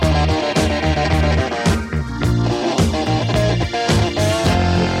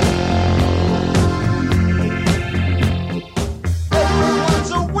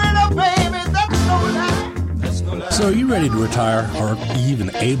ready to retire or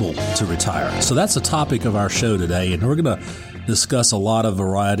even able to retire? So that's the topic of our show today, and we're going to discuss a lot of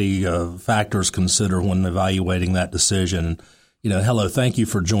variety of factors considered when evaluating that decision. Hello, thank you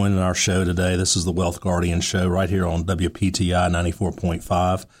for joining our show today. This is the Wealth Guardian Show right here on WPTI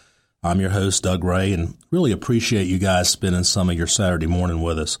 94.5. I'm your host, Doug Ray, and really appreciate you guys spending some of your Saturday morning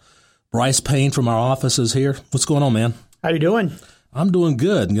with us. Bryce Payne from our office is here. What's going on, man? How you doing? I'm doing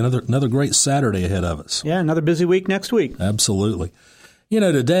good. Another great Saturday ahead of us. Yeah, another busy week next week. Absolutely.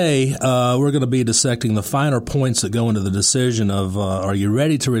 Today we're going to be dissecting the finer points that go into the decision of are you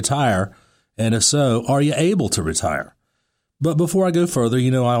ready to retire? And if so, are you able to retire? But before I go further,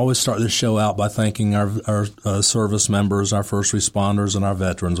 I always start this show out by thanking our service members, our first responders, and our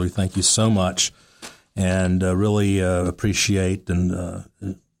veterans. We thank you so much and really appreciate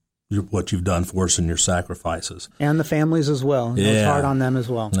what you've done for us and your sacrifices. And the families as well. Yeah. It's hard on them as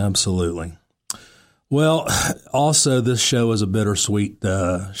well. Absolutely. Well, also, this show is a bittersweet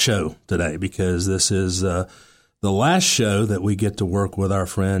show today because this is the last show that we get to work with our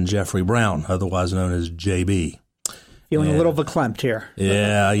friend Jeffrey Brown, otherwise known as JB. Feeling a little verklempt here.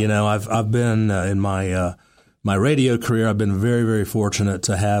 Yeah, I've been in my radio career, I've been very, very fortunate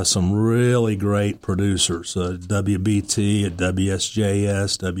to have some really great producers, WBT,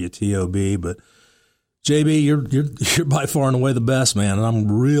 WSJS, WTOB. But JB, you're by far and away the best, man, and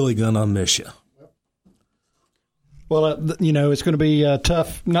I'm really gonna miss you. Well, it's going to be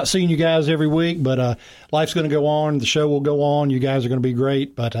tough not seeing you guys every week, but life's going to go on. The show will go on. You guys are going to be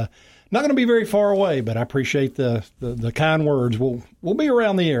great, but not going to be very far away. But I appreciate the kind words. We'll be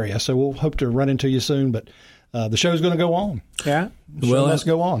around the area, so we'll hope to run into you soon. But the show's going to go on. Yeah, let's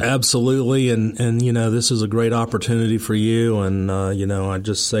go on. Absolutely, and this is a great opportunity for you. And I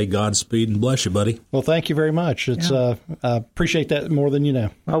just say Godspeed and bless you, buddy. Well, thank you very much. I appreciate that more than you know.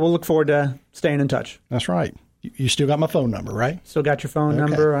 Well, we'll look forward to staying in touch. That's right. You still got my phone number, right? Still got your phone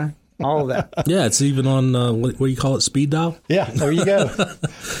number, all of that. Yeah, it's even on, what do you call it, speed dial? Yeah, there you go.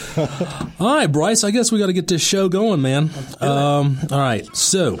 All right, Bryce, I guess we got to get this show going, man. All right,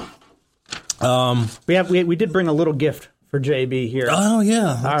 so. We did bring a little gift for JB here. Oh,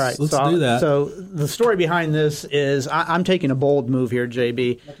 yeah. All right. Let's do that. So the story behind this is I'm taking a bold move here,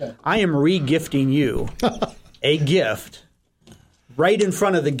 JB. Okay. I am re-gifting you a gift right in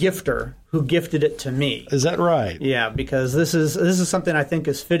front of the gifter who gifted it to me. Is that right? Yeah, because this is something I think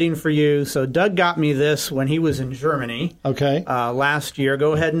is fitting for you. So Doug got me this when he was in Germany. Okay. Last year.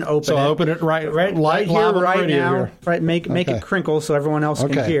 Go ahead and open it. So open it right here, right now. Here. Right, make it crinkle so everyone else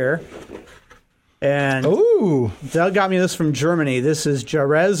can hear. And ooh, Doug got me this from Germany. This is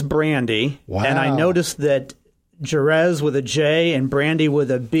Jerez brandy. Wow. And I noticed that Jerez with a J and brandy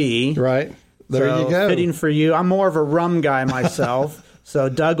with a B. Right. There you go. Fitting for you. I'm more of a rum guy myself. So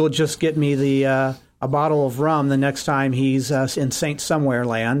Doug will just get me a bottle of rum the next time he's in Saint Somewhere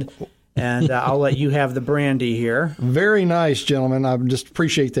land. And I'll let you have the brandy here. Very nice, gentlemen. I just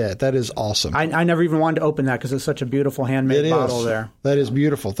appreciate that. That is awesome. I never even wanted to open that because it's such a beautiful handmade bottle there. That is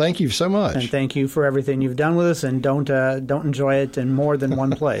beautiful. Thank you so much. And thank you for everything you've done with us. And don't enjoy it in more than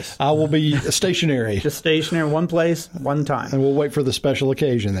one place. I will be stationary. Just stationary, one place, one time. And we'll wait for the special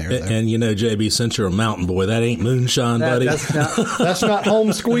occasion there. And JB, since you're a mountain boy, that ain't moonshine, buddy. That's not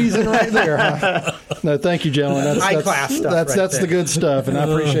home squeezing right there, huh? No, thank you, gentlemen. That's high class stuff. That's the good stuff, and I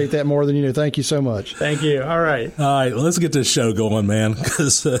appreciate that more than you know. Thank you so much. Thank you. All right. All right, let's get this show going, man,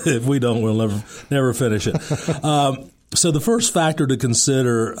 because if we don't, we'll never finish it. So the first factor to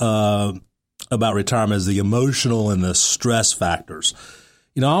consider about retirement is the emotional and the stress factors.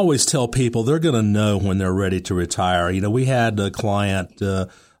 I always tell people they're going to know when they're ready to retire. We had a client,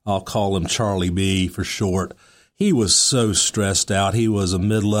 I'll call him Charlie B for short. He was so stressed out. He was a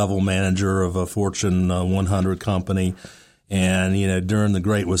mid-level manager of a Fortune 100 company. And, during the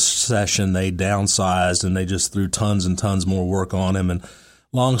Great Recession, they downsized and they just threw tons and tons more work on him. And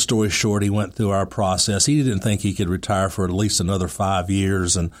long story short, he went through our process. He didn't think he could retire for at least another 5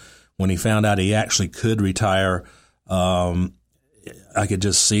 years. And when he found out he actually could retire, I could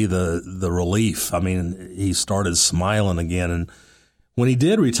just see the relief. I mean, he started smiling again. And when he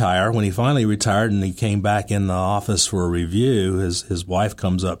did retire, when he finally retired and he came back in the office for a review, his wife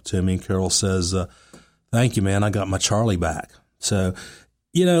comes up to me, Carol says, thank you, man. I got my Charlie back. So,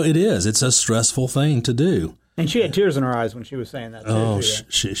 it's a stressful thing to do. And she had tears in her eyes when she was saying that, too. Oh,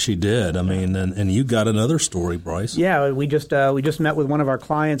 she did. I mean, and you got another story, Bryce. Yeah, we just met with one of our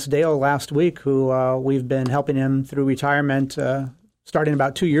clients, Dale, last week, who we've been helping him through retirement. Starting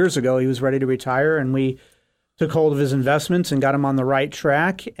about 2 years ago, he was ready to retire, and we took hold of his investments and got him on the right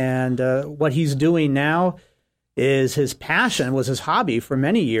track. And what he's doing now is his passion, was his hobby for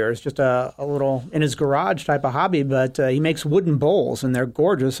many years, just a little in his garage type of hobby. But he makes wooden bowls, and they're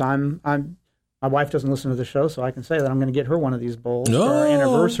gorgeous. My wife doesn't listen to the show, so I can say that I'm going to get her one of these bowls for our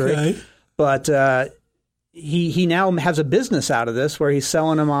anniversary. Okay. But he now has a business out of this where he's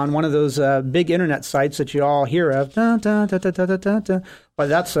selling them on one of those big internet sites that you all hear of. By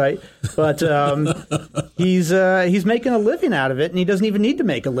that site. But he's making a living out of it, and he doesn't even need to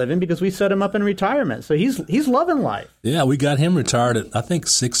make a living because we set him up in retirement. So he's loving life. Yeah, we got him retired at, I think,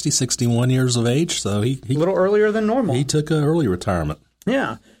 60, 61 years of age. So he a little earlier than normal. He took an early retirement.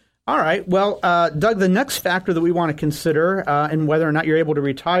 Yeah. All right. Well, Doug, the next factor that we want to consider in whether or not you're able to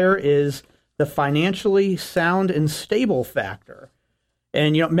retire is the financially sound and stable factor.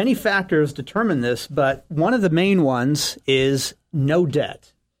 And, many factors determine this, but one of the main ones is no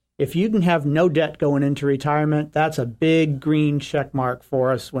debt. If you can have no debt going into retirement, that's a big green check mark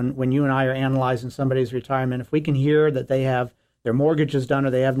for us when you and I are analyzing somebody's retirement. If we can hear that they have their mortgage is done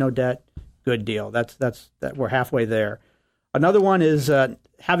or they have no debt, good deal. That's we're halfway there. Another one is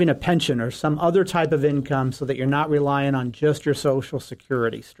having a pension or some other type of income so that you're not relying on just your Social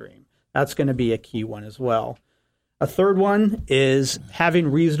Security stream. That's going to be a key one as well. A third one is having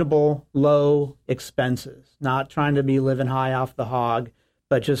reasonable low expenses, not trying to be living high off the hog,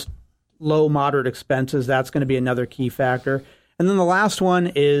 but just low, moderate expenses. That's going to be another key factor. And then the last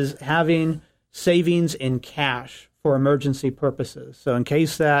one is having savings in cash for emergency purposes. So in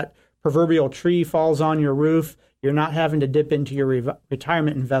case that proverbial tree falls on your roof, you're not having to dip into your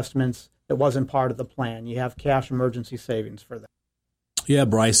retirement investments that wasn't part of the plan. You have cash emergency savings for that. Yeah,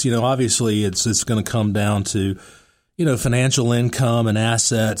 Bryce, obviously it's going to come down to, financial income and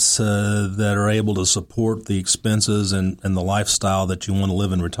assets that are able to support the expenses and the lifestyle that you want to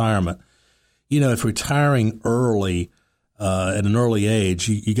live in retirement. If retiring early, at an early age,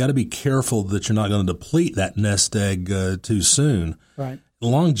 you got to be careful that you're not going to deplete that nest egg too soon. Right.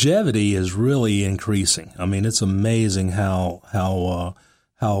 Longevity is really increasing. I mean, it's amazing how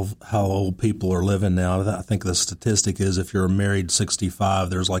old people are living now. I think the statistic is if you're married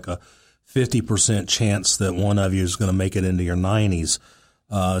 65, there's like a 50% chance that one of you is going to make it into your 90s.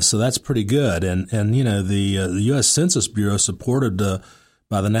 So that's pretty good. And the U.S. Census Bureau, supported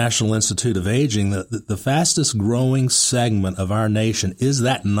by the National Institute of Aging, the fastest growing segment of our nation is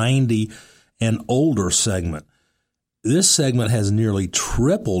that 90 and older segment. This segment has nearly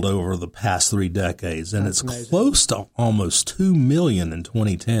tripled over the past 3 decades, and it's amazing. Close to almost 2 million in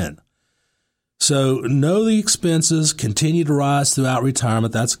 2010. So know the expenses, continue to rise throughout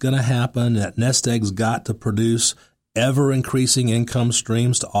retirement. That's going to happen. That nest egg's got to produce ever-increasing income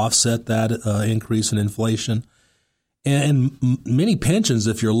streams to offset that increase in inflation. And many pensions,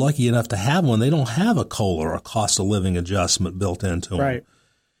 if you're lucky enough to have one, they don't have a COLA or a cost of living adjustment built into them. Right.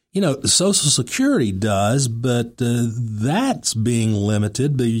 Social Security does, but that's being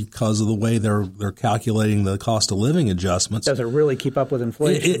limited because of the way they're calculating the cost of living adjustments. Does it really keep up with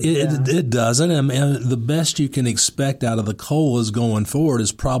inflation? It doesn't. And the best you can expect out of the COLAs going forward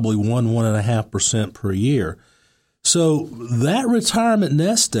is probably 1.5% per year. So that retirement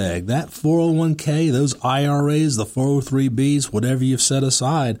nest egg, that 401k, those IRAs, the 403bs, whatever you've set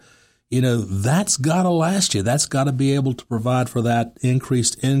aside, that's got to last you. That's got to be able to provide for that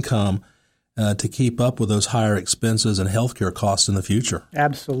increased income to keep up with those higher expenses and healthcare costs in the future.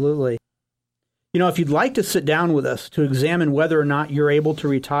 Absolutely. If you'd like to sit down with us to examine whether or not you're able to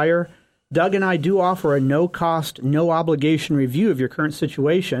retire, Doug and I do offer a no-cost, no-obligation review of your current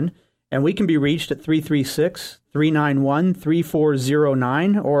situation, and we can be reached at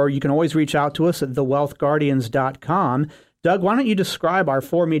 336-391-3409, or you can always reach out to us at thewealthguardians.com. Doug, why don't you describe our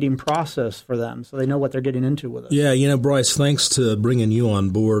 4-meeting process for them so they know what they're getting into with us? Yeah, Bryce, thanks to bringing you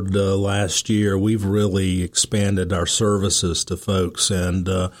on board last year, we've really expanded our services to folks. And,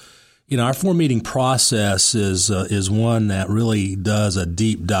 our 4-meeting process is one that really does a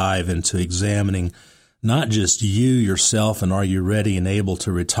deep dive into examining not just you, yourself, and are you ready and able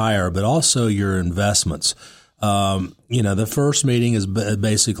to retire, but also your investments. The first meeting is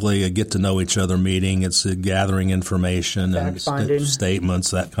basically a get-to-know-each-other meeting. It's gathering information and statements,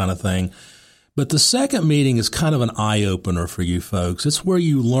 that kind of thing. But the second meeting is kind of an eye-opener for you folks. It's where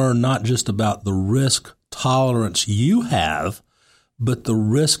you learn not just about the risk tolerance you have, but the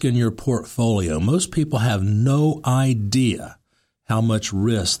risk in your portfolio. Most people have no idea how much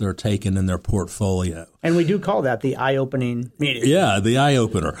risk they're taking in their portfolio. And we do call that the eye-opening meeting. Yeah, the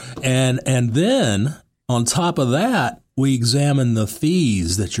eye-opener. And then on top of that, we examine the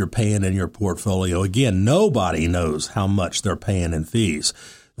fees that you're paying in your portfolio. Again, nobody knows how much they're paying in fees.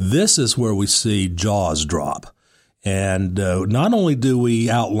 This is where we see jaws drop. And not only do we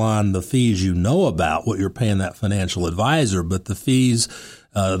outline the fees you know about, what you're paying that financial advisor, but the fees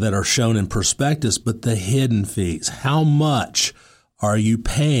that are shown in prospectus, but the hidden fees. How much are you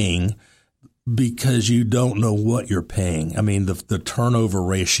paying because you don't know what you're paying? I mean, the turnover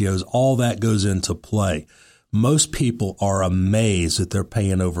ratios, all that goes into play. Most people are amazed that they're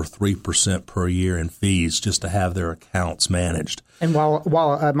paying over 3% per year in fees just to have their accounts managed. And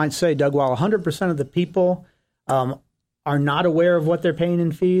while I might say, Doug, while 100% of the people are not aware of what they're paying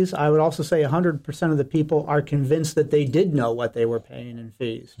in fees, I would also say 100% of the people are convinced that they did know what they were paying in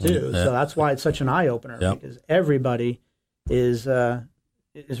fees, too. So that's why it's such an eye-opener, because everybody is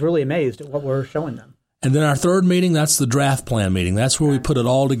really amazed at what we're showing them. And then our third meeting, that's the draft plan meeting. That's where we put it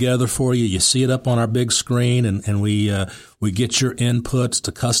all together for you. You see it up on our big screen, and we get your inputs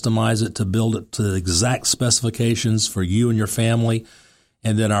to customize it, to build it to the exact specifications for you and your family.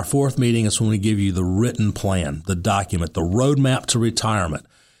 And then our fourth meeting is when we give you the written plan, the document, the roadmap to retirement.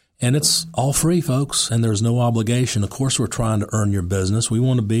 And it's all free, folks, and there's no obligation. Of course, we're trying to earn your business. We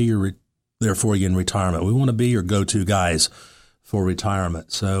want to be there for you in retirement. We want to be your go-to guys for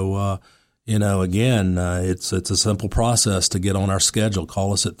retirement. So, again, it's a simple process to get on our schedule.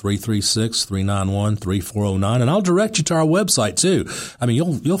 Call us at 336-391-3409, and I'll direct you to our website too. I mean,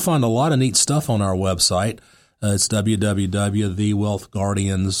 you'll find a lot of neat stuff on our website. It's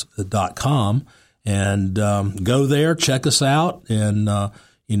www.thewealthguardians.com, and go there, check us out, and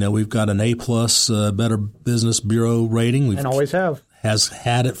we've got an A+ Better Business Bureau rating. And always have. Has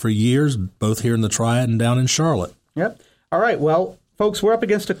had it for years, both here in the Triad and down in Charlotte. Yep. All right. Well, folks, we're up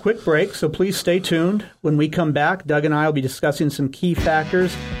against a quick break, so please stay tuned. When we come back, Doug and I will be discussing some key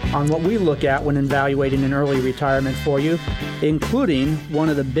factors on what we look at when evaluating an early retirement for you, including one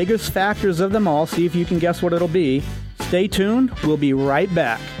of the biggest factors of them all. See if you can guess what it'll be. Stay tuned. We'll be right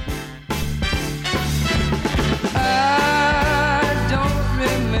back. I don't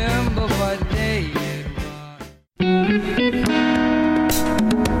remember what day it was.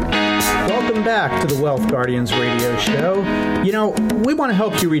 Welcome back to the Wealth Guardians radio show. We want to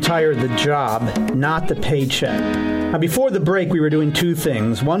help you retire the job, not the paycheck. Now, before the break, we were doing two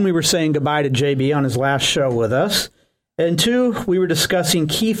things. One, we were saying goodbye to JB on his last show with us. And two, we were discussing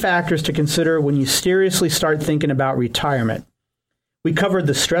key factors to consider when you seriously start thinking about retirement. We covered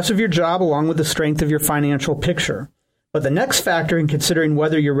the stress of your job along with the strength of your financial picture. But the next factor in considering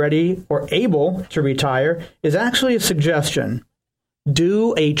whether you're ready or able to retire is actually a suggestion.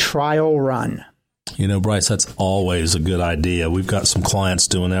 Do a trial run. Bryce, that's always a good idea. We've got some clients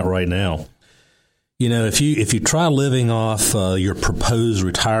doing that right now. If you try living off your proposed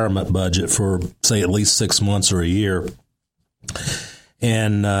retirement budget for, say, at least 6 months or a year,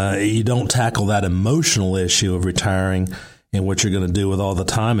 and you don't tackle that emotional issue of retiring and what you're going to do with all the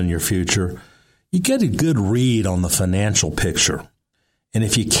time in your future, you get a good read on the financial picture. And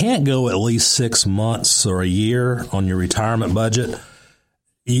if you can't go at least 6 months or a year on your retirement budget,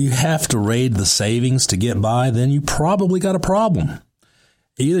 you have to raid the savings to get by, then you probably got a problem.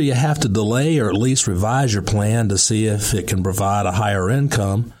 Either you have to delay or at least revise your plan to see if it can provide a higher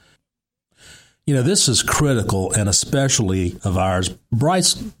income. This is critical, and especially of ours.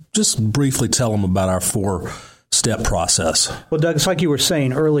 Bryce, just briefly tell them about our 4-step process. Well, Doug, it's like you were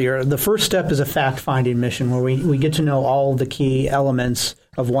saying earlier, the first step is a fact-finding mission where we get to know all the key elements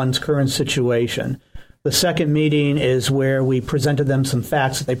of one's current situation. The second meeting is where we presented them some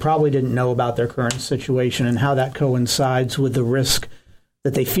facts that they probably didn't know about their current situation and how that coincides with the risk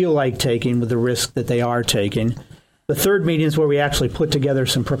that they feel like taking, with the risk that they are taking. The third meeting is where we actually put together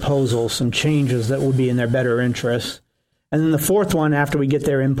some proposals, some changes that would be in their better interest. And then the fourth one, after we get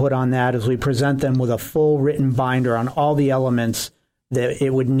their input on that, is we present them with a full written binder on all the elements that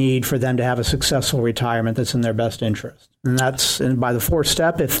it would need for them to have a successful retirement that's in their best interest. And by the fourth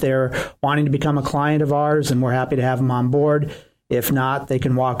step, if they're wanting to become a client of ours, and we're happy to have them on board. If not, they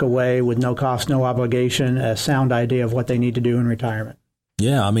can walk away with no cost, no obligation, a sound idea of what they need to do in retirement.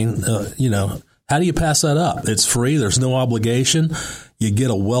 Yeah, how do you pass that up? It's free. There's no obligation. You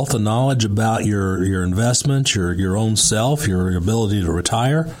get a wealth of knowledge about your investments, your own self, your ability to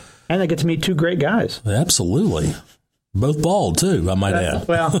retire. And they get to meet two great guys. Absolutely. Both bald, too, I might add.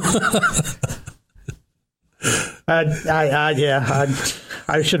 Well, I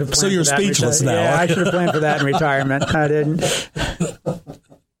should have planned. So you're for that speechless now. Yeah, I should have planned for that in retirement. I didn't.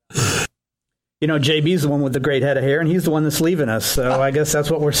 JB's the one with the great head of hair, and he's the one that's leaving us. So I guess that's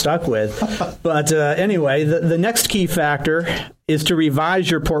what we're stuck with. But anyway, the next key factor is to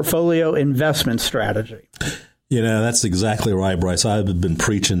revise your portfolio investment strategy. That's exactly right, Bryce. I've been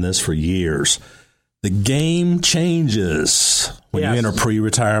preaching this for years. The game changes when you enter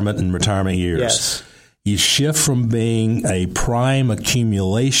pre-retirement and retirement years. Yes. You shift from being a prime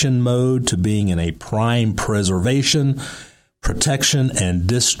accumulation mode to being in a prime preservation, protection, and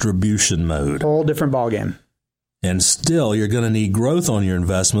distribution mode. Whole different ballgame. And still, you're going to need growth on your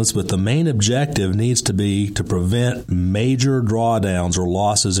investments, but the main objective needs to be to prevent major drawdowns or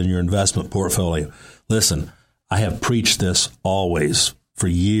losses in your investment portfolio. Listen, I have preached this always for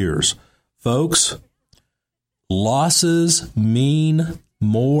years. Folks, losses mean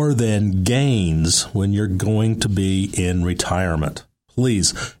more than gains when you're going to be in retirement.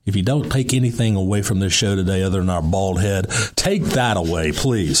 Please, if you don't take anything away from this show today other than our bald head, take that away,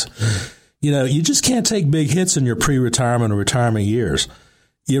 please. You know, you just can't take big hits in your pre-retirement or retirement years.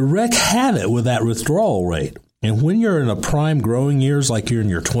 You wreak havoc with that withdrawal rate. And when you're in a prime growing years, like you're in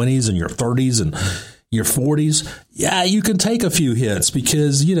your 20s and your 30s and your 40s, yeah, you can take a few hits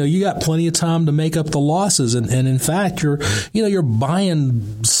because, you know, you got plenty of time to make up the losses. And in fact, you're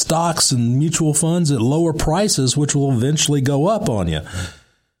buying stocks and mutual funds at lower prices, which will eventually go up on you.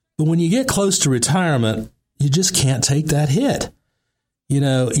 But when you get close to retirement, you just can't take that hit. You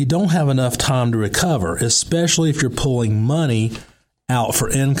know, you don't have enough time to recover, especially if you're pulling money out for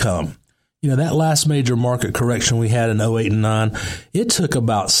income. You know, that last major market correction we had in 08 and 09, it took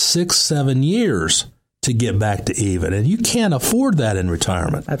about 6-7 years to get back to even. And you can't afford that in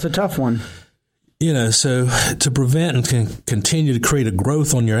retirement. That's a tough one. You know, so to prevent and continue to create a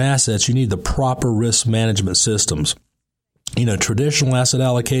growth on your assets, you need the proper risk management systems. You know, traditional asset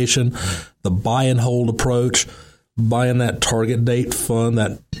allocation, the buy and hold approach, buying that target date fund,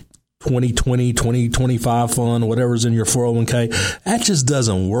 that 2020, 2025 fund, whatever's in your 401k, that just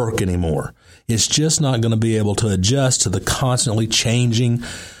doesn't work anymore. It's just not going to be able to adjust to the constantly changing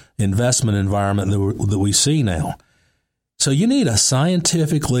investment environment that we see now. So you need a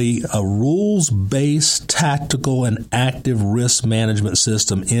rules-based, tactical, and active risk management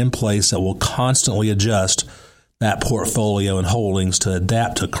system in place that will constantly adjust that portfolio and holdings to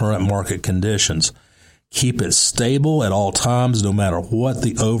adapt to current market conditions. Keep it stable at all times, no matter what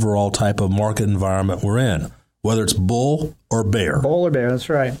the overall type of market environment we're in, whether it's bull or bear. Bull or bear, that's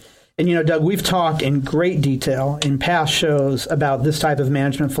right. And, you know, Doug, we've talked in great detail in past shows about this type of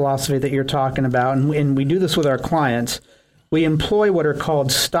management philosophy that you're talking about, and we do this with our clients. We employ what are called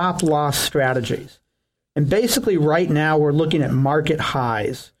stop-loss strategies. And basically right now we're looking at market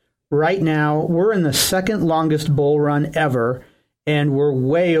highs. Right now we're in the second longest bull run ever, and we're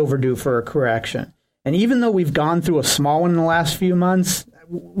way overdue for a correction. And even though we've gone through a small one in the last few months,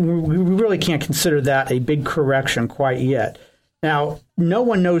 we really can't consider that a big correction quite yet. Now, no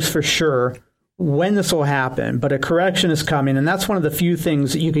one knows for sure when this will happen, but a correction is coming. And that's one of the few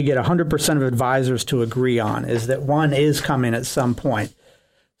things that you could get 100% of advisors to agree on, is that one is coming at some point.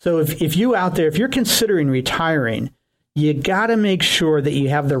 So if you out there, if you're considering retiring, you got to make sure that you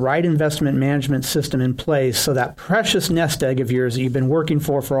have the right investment management system in place so that precious nest egg of yours that you've been working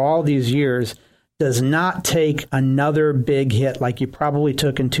for all these years does not take another big hit like you probably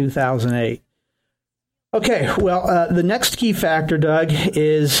took in 2008. Okay, well, the next key factor, Doug,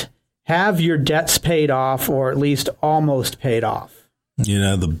 is have your debts paid off or at least almost paid off. You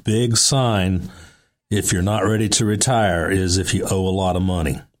know, the big sign, if you're not ready to retire, is if you owe a lot of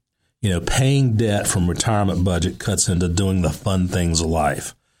money. You know, paying debt from retirement budget cuts into doing the fun things of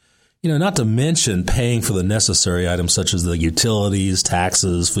life. You know, not to mention paying for the necessary items such as the utilities,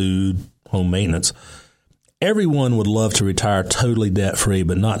 taxes, food, home maintenance. Everyone would love to retire totally debt-free,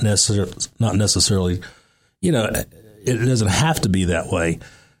 but not necessarily, you know, it doesn't have to be that way.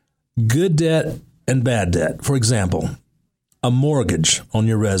 Good debt and bad debt. For example, a mortgage on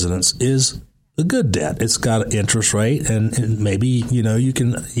your residence is a good debt. It's got an interest rate, and maybe, you know, you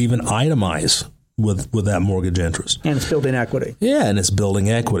can even itemize with that mortgage interest. And it's building equity. Yeah, and it's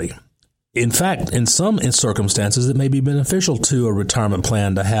building equity. In fact, in some circumstances, it may be beneficial to a retirement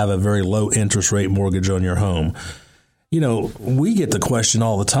plan to have a very low interest rate mortgage on your home. You know, we get the question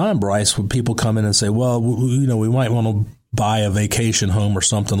all the time, Bryce, when people come in and say, well, you know, we might want to buy a vacation home or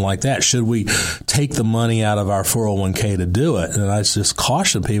something like that. Should we take the money out of our 401k to do it? And I just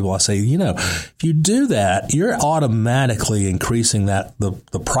caution people. I say, you know, if you do that, you're automatically increasing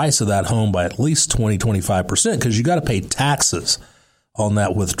the price of that home by at least 20-25% because you got to pay taxes on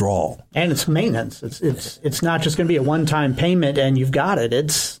that withdrawal. And it's maintenance. It's not just going to be a one-time payment and you've got it.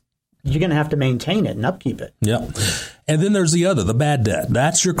 You're going to have to maintain it and upkeep it. Yep. And then there's the bad debt.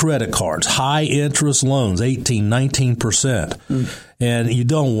 That's your credit cards, high interest loans, 18-19%. And you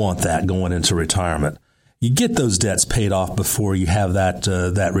don't want that going into retirement. You get those debts paid off before you have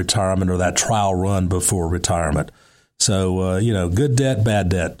that retirement or that trial run before retirement. So, you know, good debt, bad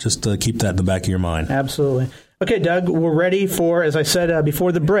debt. Just keep that in the back of your mind. Absolutely. Okay, Doug, we're ready for, as I said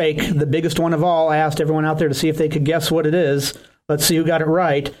before the break, the biggest one of all. I asked everyone out there to see if they could guess what it is. Let's see who got it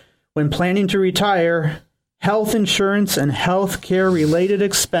right. When planning to retire, health insurance and health care related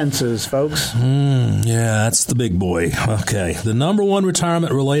expenses, folks. Yeah, that's the big boy. Okay. The number one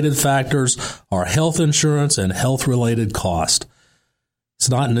retirement related factors are health insurance and health related cost. It's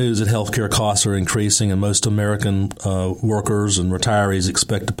not news that healthcare costs are increasing, and most American workers and retirees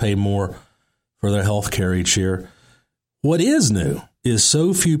expect to pay more for their health care each year. What is new is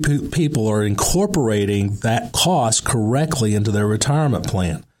so few people are incorporating that cost correctly into their retirement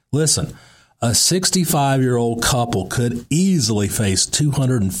plan. Listen, a 65-year-old couple could easily face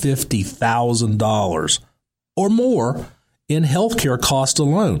 $250,000 or more in healthcare costs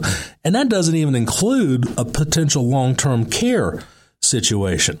alone. And that doesn't even include a potential long-term care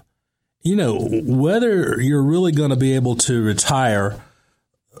situation. You know, whether you're really going to be able to retire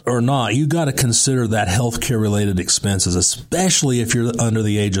or not, you got to consider that healthcare related expenses, especially if you're under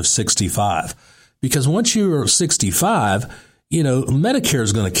the age of 65. Because once you're 65, you know, Medicare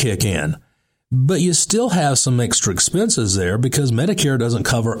is going to kick in. But you still have some extra expenses there because Medicare doesn't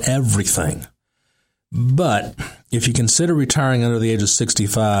cover everything. But if you consider retiring under the age of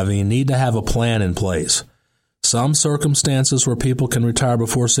 65, you need to have a plan in place. Some circumstances where people can retire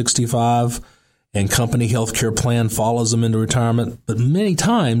before 65 and company health care plan follows them into retirement, but many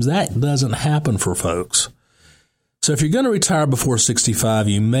times that doesn't happen for folks. So if you're going to retire before 65,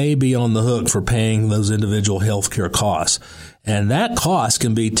 you may be on the hook for paying those individual health care costs. And that cost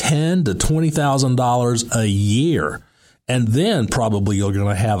can be $10,000 to $20,000 a year. And then probably you're going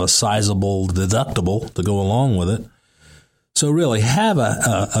to have a sizable deductible to go along with it. So really have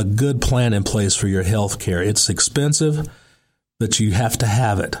a good plan in place for your health care. It's expensive, but you have to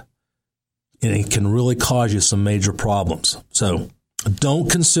have it. And it can really cause you some major problems. So don't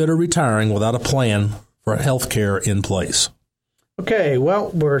consider retiring without a plan for health care in place. Okay,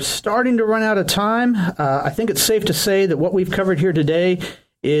 well, we're starting to run out of time. I think it's safe to say that what we've covered here today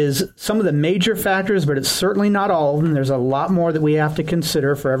is some of the major factors, but it's certainly not all of them. There's a lot more that we have to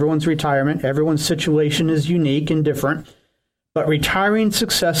consider for everyone's retirement. Everyone's situation is unique and different. But retiring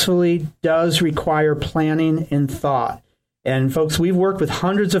successfully does require planning and thought. And folks, we've worked with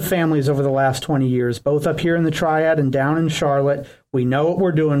hundreds of families over the last 20 years, both up here in the Triad and down in Charlotte. We know what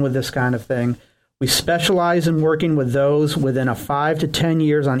we're doing with this kind of thing. We specialize in working with those within a 5 to 10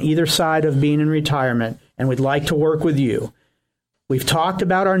 years on either side of being in retirement, and we'd like to work with you. We've talked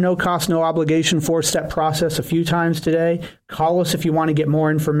about our no-cost, no-obligation 4-step process a few times today. Call us if you want to get more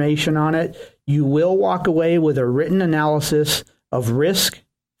information on it. You will walk away with a written analysis of risk,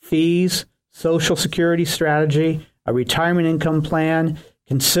 fees, Social Security strategy, a retirement income plan,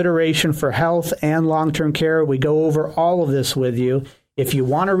 consideration for health and long-term care. We go over all of this with you. If you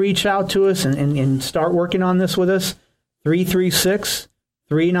want to reach out to us and start working on this with us,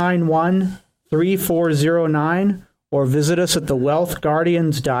 336-391-3409, or visit us at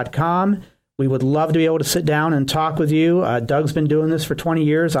thewealthguardians.com. We would love to be able to sit down and talk with you. Doug's been doing this for 20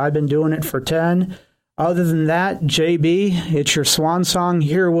 years. I've been doing it for 10. Other than that, JB, it's your swan song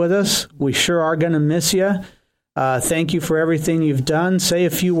here with us. We sure are going to miss you. Thank you for everything you've done. Say a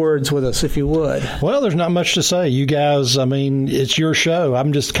few words with us, if you would. Well, there's not much to say. You guys, I mean, it's your show.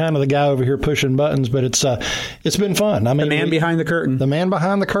 I'm just kind of the guy over here pushing buttons, but it's been fun. I mean, the man behind the curtain. The man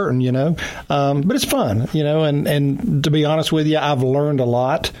behind the curtain, you know. But it's fun, you know, and to be honest with you, I've learned a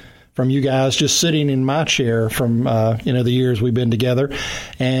lot from you guys just sitting in my chair from, the years we've been together.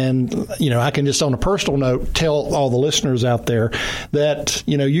 And, I can just on a personal note tell all the listeners out there that,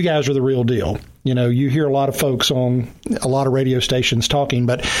 you guys are the real deal. You hear a lot of folks on a lot of radio stations talking,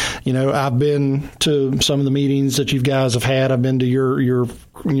 but, I've been to some of the meetings that you guys have had. I've been to your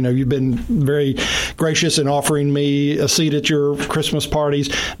you've been very gracious in offering me a seat at your Christmas parties.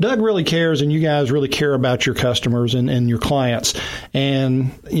 Doug really cares, and you guys really care about your customers and your clients.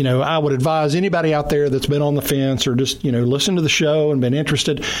 And, I would advise anybody out there that's been on the fence or just, listened to the show and been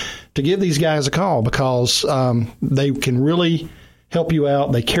interested to give these guys a call because they can really help you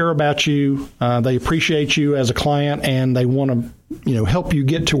out. They care about you. They appreciate you as a client, and they want to, help you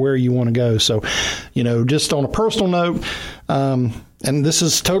get to where you want to go. So, just on a personal note, and this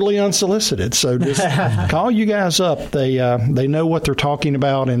is totally unsolicited. So just call you guys up. They know what they're talking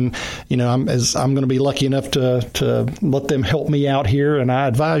about, and I'm going to be lucky enough to let them help me out here, and I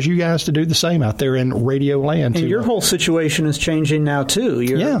advise you guys to do the same out there in radio land. And your whole situation is changing now too.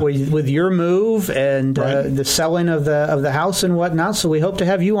 With your move and right. The selling of the house and whatnot. So we hope to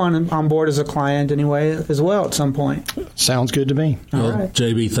have you on board as a client anyway as well at some point. Sounds good to me. Well, right.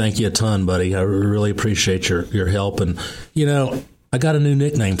 JB, thank you a ton, buddy. I really appreciate your help, and I got a new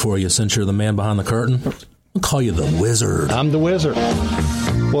nickname for you since you're the man behind the curtain. I'll call you the Wizard. I'm the Wizard.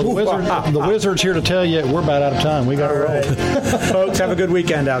 Well, the Wizard's here to tell you we're about out of time. We got to roll. Folks, have a good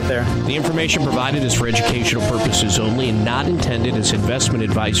weekend out there. The information provided is for educational purposes only and not intended as investment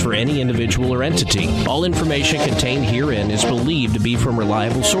advice for any individual or entity. All information contained herein is believed to be from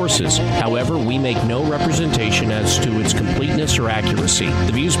reliable sources. However, we make no representation as to its completeness or accuracy.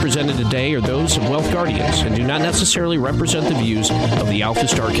 The views presented today are those of Wealth Guardians and do not necessarily represent the views of the Alpha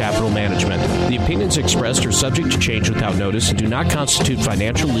Star Capital Management. The opinions expressed are subject to change without notice and do not constitute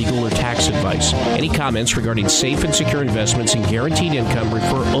financial, legal, or tax advice. Any comments regarding safe and secure investments and guaranteed income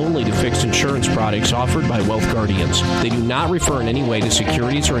refer only to fixed insurance products offered by Wealth Guardians. They do not refer in any way to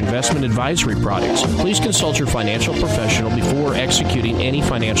securities or investment advisory products. Please consult your financial professional before executing any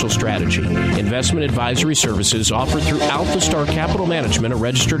financial strategy. Investment advisory services offered through Alpha Star Capital Management, a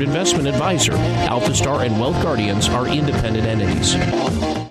registered investment advisor. Alpha Star and Wealth Guardians are independent entities.